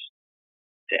process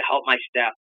to help my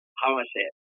staff. How do I say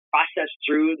it? Process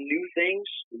through new things,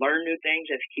 learn new things,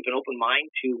 and keep an open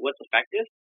mind to what's effective,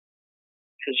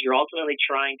 because you're ultimately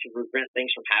trying to prevent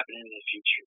things from happening in the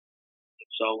future.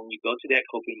 So when you go to that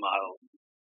coping model,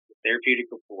 the therapeutic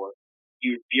rapport,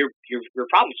 you're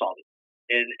problem solving,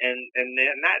 and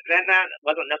that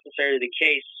wasn't necessarily the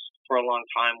case for a long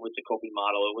time with the coping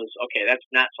model. It was, okay, that's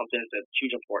not something that's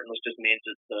huge important. Let's just manage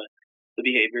the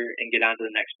behavior and get on to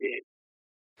the next behavior.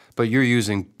 But you're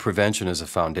using prevention as a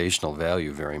foundational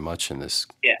value very much in this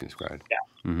Yeah, described. yeah,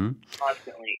 Mm-hmm.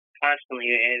 constantly.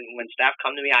 And when staff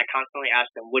come to me, I constantly ask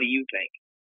them, "What do you think?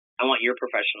 I want your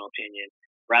professional opinion,"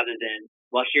 rather than,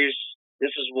 "Well,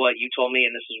 this is what you told me,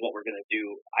 and this is what we're going to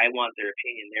do." I want their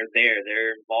opinion.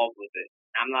 They're involved with it.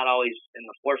 I'm not always in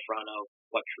the forefront of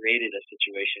what created a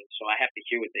situation, so I have to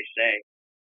hear what they say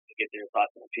to get their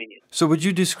thoughts and opinions. So would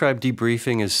you describe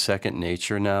debriefing as second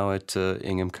nature now at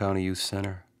Ingham County Youth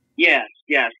Center? Yes,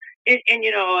 yes. And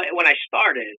when I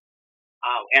started,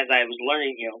 as I was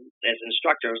learning, as an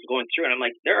instructor, I was going through, and I'm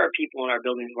like, there are people in our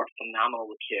building who are phenomenal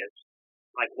with kids.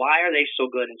 Like, why are they so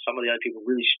good, and some of the other people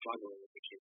really struggling with the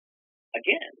kids?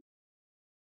 Again,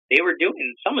 they were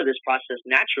doing some of this process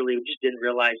naturally, we just didn't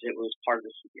realize it was part of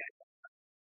the CPI.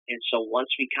 And so once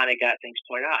we kind of got things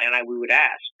pointed out, and we would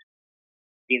ask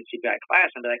in CPI class,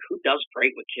 I'd be like, who does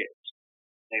great with kids?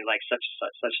 They're like, such,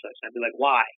 such, such, such. And I'd be like,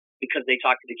 why? Because they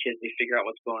talk to the kids, they figure out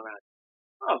what's going on.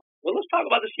 Oh, well, let's talk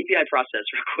about the CPI process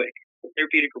real quick, the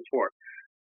therapeutic report.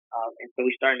 And so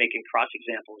we started making cross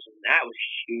examples, and that was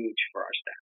huge for our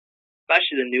staff,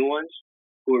 especially the new ones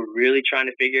who are really trying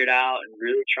to figure it out and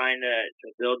really trying to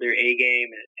build their A game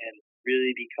and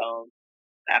really become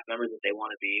staff members that they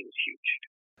want to be. It was huge.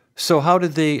 So how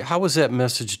was that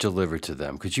message delivered to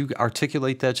them? Could you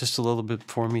articulate that just a little bit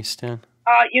for me, Stan?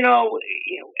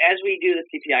 As we do the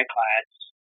CPI class,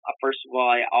 first of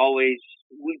all,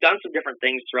 we've done some different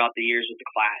things throughout the years with the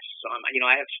class. So,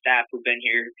 I have staff who've been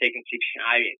here taking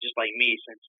CPI just like me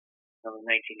since the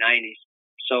 1990s.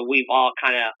 So we've all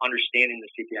kind of understanding the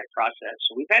CPI process.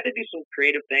 So we've had to do some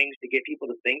creative things to get people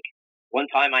to think. One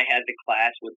time I had the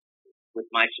class with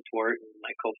my support and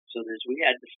my co-facilitators, we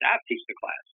had the staff teach the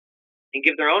class and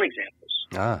give their own examples.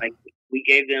 Ah. Like, we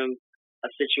gave them a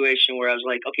situation where I was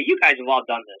like, okay, you guys have all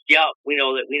done this. Yeah, we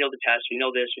know that. We know the test. We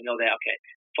know this. We know that. Okay,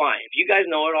 fine. If you guys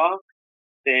know it all,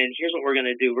 then here's what we're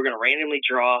going to do. We're going to randomly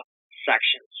draw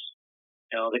sections.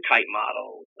 The kite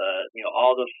model,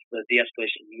 all the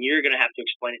de-escalation. You're going to have to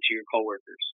explain it to your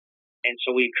coworkers. And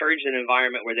so we encouraged an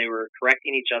environment where they were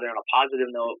correcting each other on a positive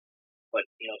note. But,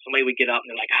 somebody would get up and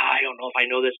they're like, I don't know if I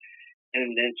know this.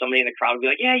 And then somebody in the crowd would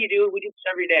be like, yeah, you do. We do this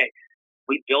every day.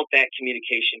 We built that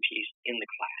communication piece in the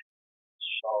class.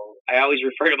 So I always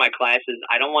refer to my classes,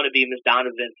 I don't want to be Miss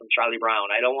Donovan from Charlie Brown.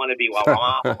 I don't want to be wah,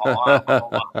 wah, wah, wah, wah,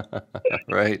 wah, wah.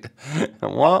 Right.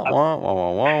 Wah, wah, wah,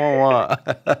 wah, wah, wah.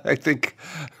 I think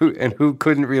who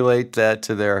couldn't relate that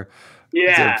to their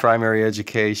Yeah. primary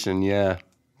education? Yeah.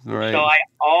 Right. So I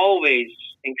always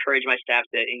encourage my staff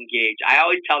to engage. I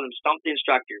always tell them, stump the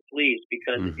instructor, please,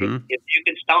 because if you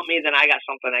can stump me, then I got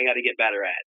something I got to get better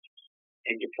at.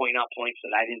 And you're pointing out points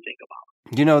that I didn't think about.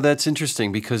 That's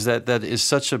interesting because that is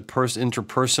such a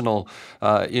interpersonal,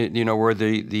 where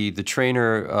the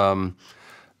trainer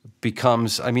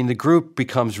becomes, the group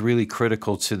becomes really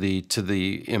critical to the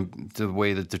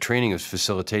way that the training is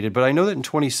facilitated. But I know that in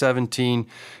 2017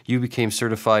 you became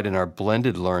certified in our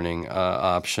blended learning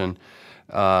option.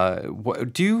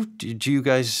 Do you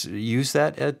guys use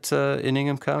that in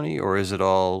Ingham County, or is it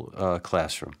all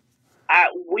classroom?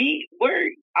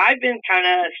 I've been kind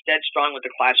of steadstrong with the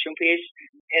classroom piece,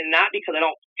 and not because I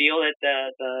don't feel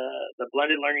that the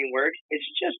blended learning works. It's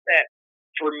just that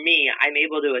for me, I'm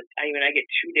able to. I get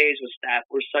 2 days with staff.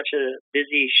 We're such a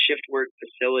busy shift work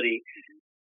facility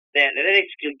that it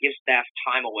gives staff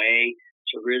time away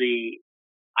to really.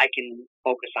 I can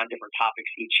focus on different topics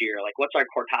each year. Like, what's our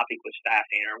core topic with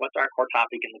staffing, or what's our core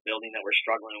topic in the building that we're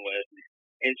struggling with?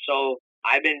 And so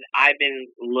I've been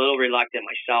a little reluctant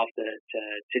myself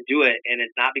to do it, and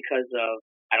it's not because of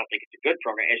I don't think it's a good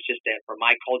program. It's just that for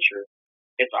my culture,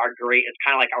 it's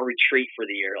kind of like our retreat for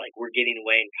the year. Like, we're getting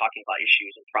away and talking about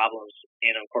issues and problems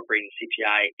and incorporating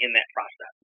CPI in that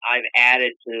process. I've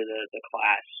added to the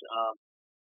class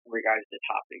in regards to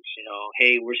topics.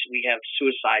 Hey, we have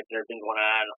suicides that have been going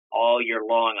on all year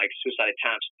long, like suicide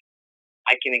attempts.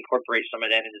 I can incorporate some of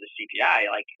that into the CPI.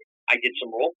 Like, I did some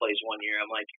role plays one year.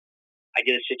 I'm like, I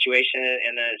did a situation,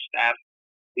 and the staff,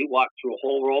 we walked through a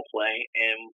whole role play,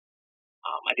 and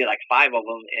I did like 5 of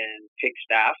them and picked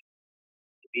staff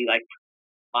to be like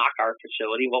mock our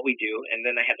facility, what we do, and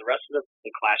then I had the rest of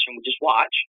the classroom would just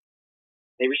watch.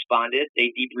 They responded,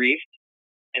 they debriefed,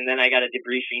 and then I got a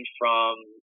debriefing from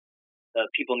the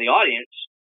people in the audience.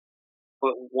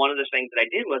 But one of the things that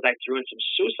I did was I threw in some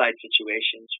suicide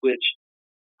situations, which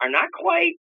are not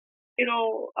quite,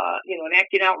 an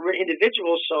acting out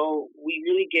individual. So we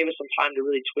really gave us some time to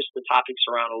really twist the topics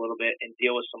around a little bit and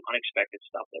deal with some unexpected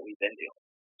stuff that we've been dealing with.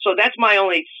 So that's my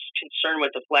only concern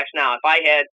with the flex. Now, if I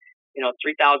had,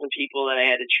 3,000 people that I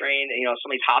had to train, some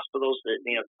of these hospitals that,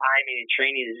 timing and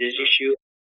training is his issue.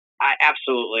 I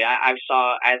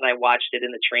saw, as I watched it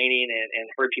in the training and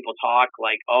heard people talk,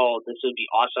 like, oh, this would be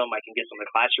awesome. I can get some of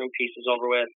the classroom pieces over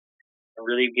with and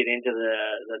really get into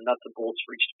the nuts and bolts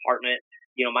for each department.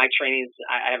 My trainings,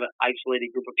 I have an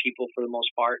isolated group of people for the most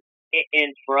part.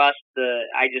 And for us,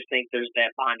 I just think there's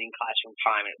that bonding classroom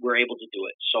time, and we're able to do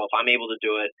it. So if I'm able to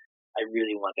do it, I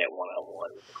really want that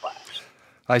one-on-one with the class.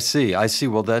 I see.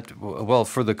 Well,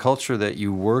 for the culture that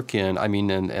you work in, I mean,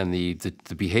 and the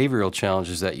behavioral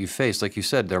challenges that you face, like you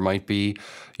said, you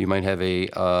might have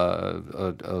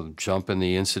a jump in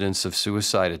the incidence of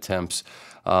suicide attempts.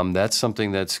 That's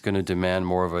something that's going to demand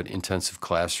more of an intensive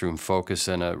classroom focus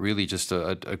and really just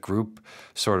a group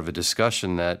sort of a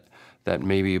discussion that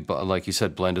maybe, like you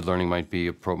said, blended learning might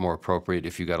be more appropriate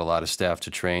if you got a lot of staff to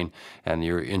train and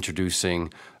you're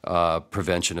introducing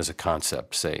prevention as a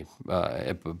concept, say.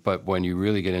 But when you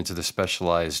really get into the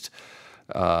specialized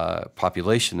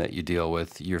population that you deal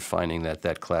with, you're finding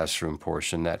that classroom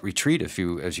portion, that retreat, as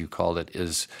you called it,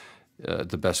 is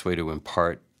the best way to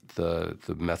impart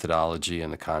the methodology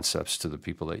and the concepts to the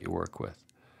people that you work with.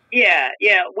 Yeah,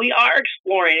 we are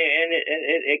exploring it,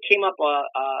 and it came up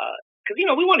because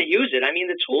we want to use it. I mean,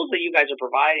 the tools that you guys are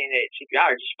providing at CPI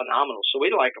are just phenomenal. So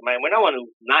we don't want to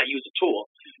not use the tool.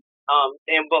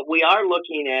 But we are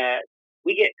looking at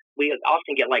we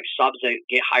often get like subs that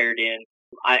get hired in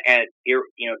at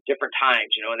different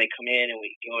times, and they come in and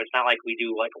it's not like we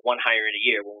do like one hire in a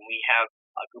year. When we have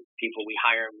a group of people, we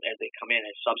hire them as they come in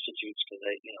as substitutes because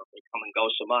they come and go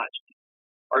so much.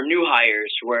 Or new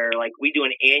hires where like we do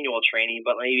an annual training,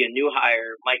 but maybe a new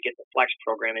hire might get the flex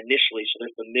program initially, so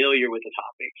they're familiar with the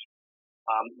topics.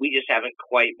 We just haven't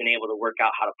quite been able to work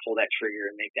out how to pull that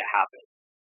trigger and make that happen.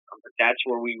 But that's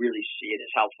where we really see it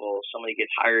as helpful. Somebody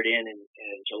gets hired in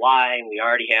July, and we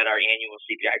already had our annual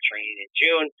CPI training in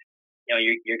June.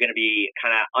 You're going to be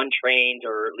kind of untrained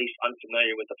or at least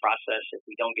unfamiliar with the process if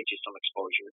we don't get you some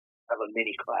exposure of a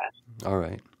mini class. All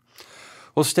right.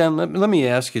 Well, Stan, let me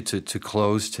ask you to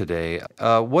close today.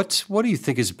 What do you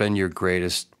think has been your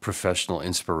greatest professional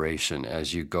inspiration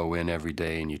as you go in every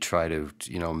day and you try to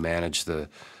manage the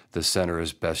center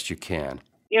as best you can?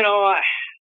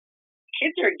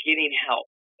 Kids are getting help,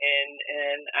 and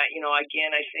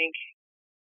again, I think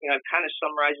I've kind of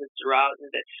summarized it throughout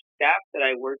that staff that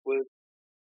I work with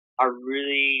are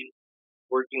really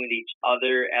working with each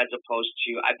other as opposed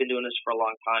to I've been doing this for a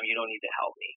long time. You don't need to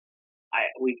help me.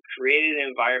 We've created an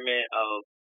environment of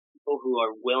people who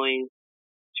are willing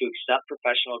to accept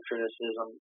professional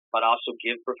criticism, but also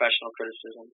give professional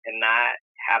criticism and not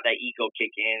have that ego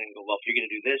kick in and go, well, if you're going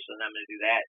to do this, then I'm going to do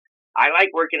that. I like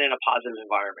working in a positive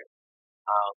environment.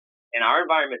 And our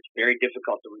environment's very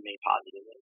difficult to remain positive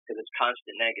in because it's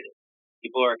constant negative.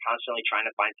 People are constantly trying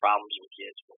to find problems with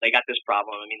kids. Well, they got this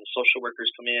problem. I mean, the social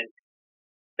workers come in,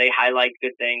 they highlight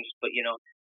good things, but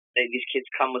these kids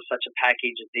come with such a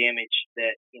package of damage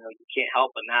that you can't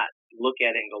help but not look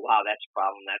at it and go, wow, that's a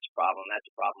problem, that's a problem, that's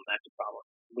a problem, that's a problem.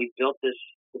 We built the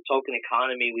token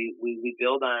economy. We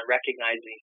build on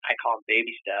recognizing, I call them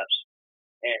baby steps,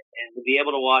 and to be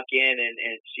able to walk in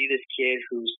and see this kid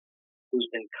who's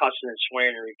been cussing and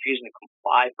swearing and refusing to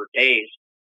comply for days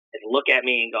and look at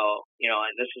me and go,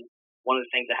 and this is one of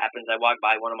the things that happens. I walk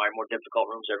by one of my more difficult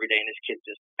rooms every day, and this kid's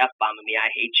just F-bombing me. I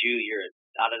hate you. You're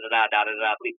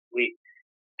da-da-da-da-da-da-da.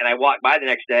 And I walk by the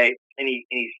next day, and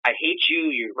he's, I hate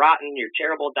you. You're rotten. You're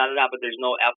terrible, da-da-da, but there's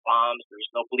no F-bombs.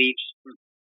 There's no bleeps.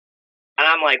 And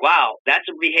I'm like, wow, that's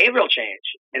a behavioral change,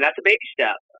 and that's a baby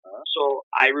step. So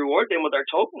I reward them with our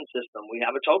token system. We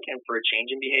have a token for a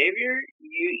change in behavior.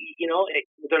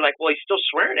 They're like, well, he's still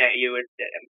swearing at you.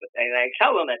 And I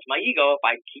tell them that's my ego. If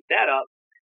I keep that up,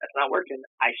 that's not working.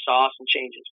 I saw some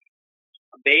changes.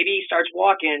 A baby starts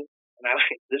walking, and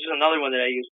this is another one that I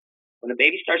use. When a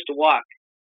baby starts to walk,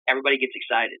 everybody gets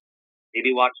excited.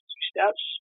 Baby walks 2 steps,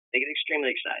 they get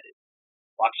extremely excited.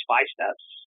 Walks 5 steps,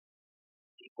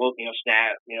 people,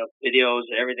 snap, videos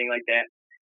and everything like that.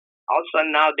 All of a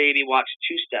sudden, now the baby walks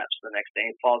 2 steps the next day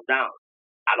and falls down.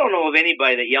 I don't know of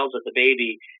anybody that yells at the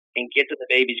baby and get to the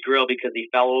baby's grill because he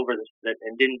fell over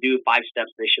and didn't do 5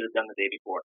 steps they should have done the day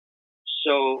before.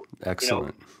 So,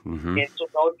 Excellent. and so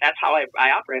that's how I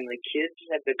operate. And the kids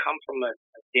have come from a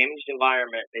damaged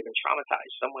environment. They've been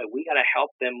traumatized some way. We got to help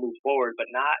them move forward, but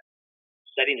not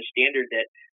setting a standard that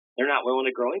they're not willing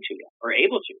to grow into yet or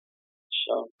able to.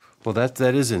 So, well, that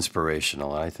is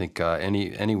inspirational. I think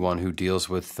anyone who deals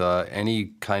with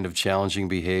any kind of challenging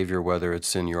behavior, whether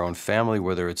it's in your own family,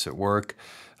 whether it's at work,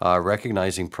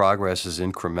 recognizing progress is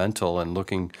incremental and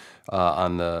looking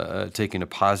taking a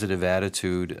positive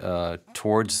attitude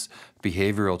towards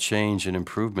behavioral change and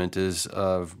improvement is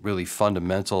really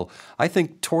fundamental, I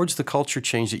think, towards the culture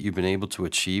change that you've been able to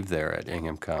achieve there at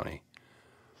Ingham County.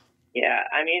 Yeah,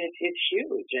 I mean, it's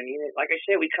huge. I mean, like I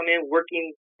said, we come in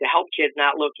working to help kids,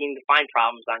 not looking to find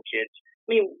problems on kids.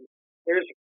 I mean,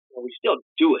 we still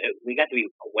do it. We got to be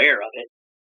aware of it,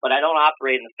 but I don't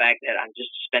operate in the fact that I'm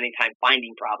just spending time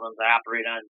finding problems. I operate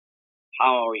on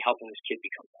how are we helping this kid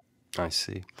become better. I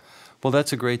see. Well,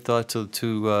 that's a great thought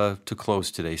to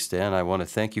close today, Stan. I want to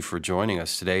thank you for joining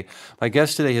us today. My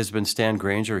guest today has been Stan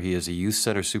Granger. He is a youth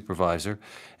center supervisor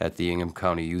at the Ingham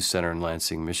County Youth Center in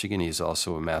Lansing, Michigan. He is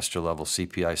also a master-level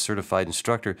CPI certified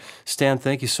instructor. Stan,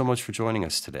 thank you so much for joining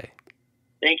us today.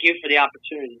 Thank you for the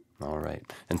opportunity. All right.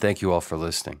 And thank you all for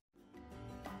listening.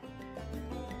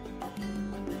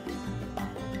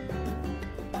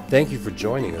 Thank you for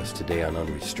joining us today on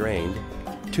Unrestrained.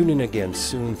 Tune in again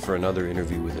soon for another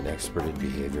interview with an expert in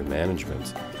behavior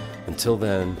management. Until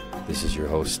then, this is your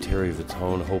host, Terry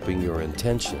Vitone, hoping your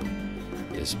intention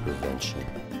is prevention.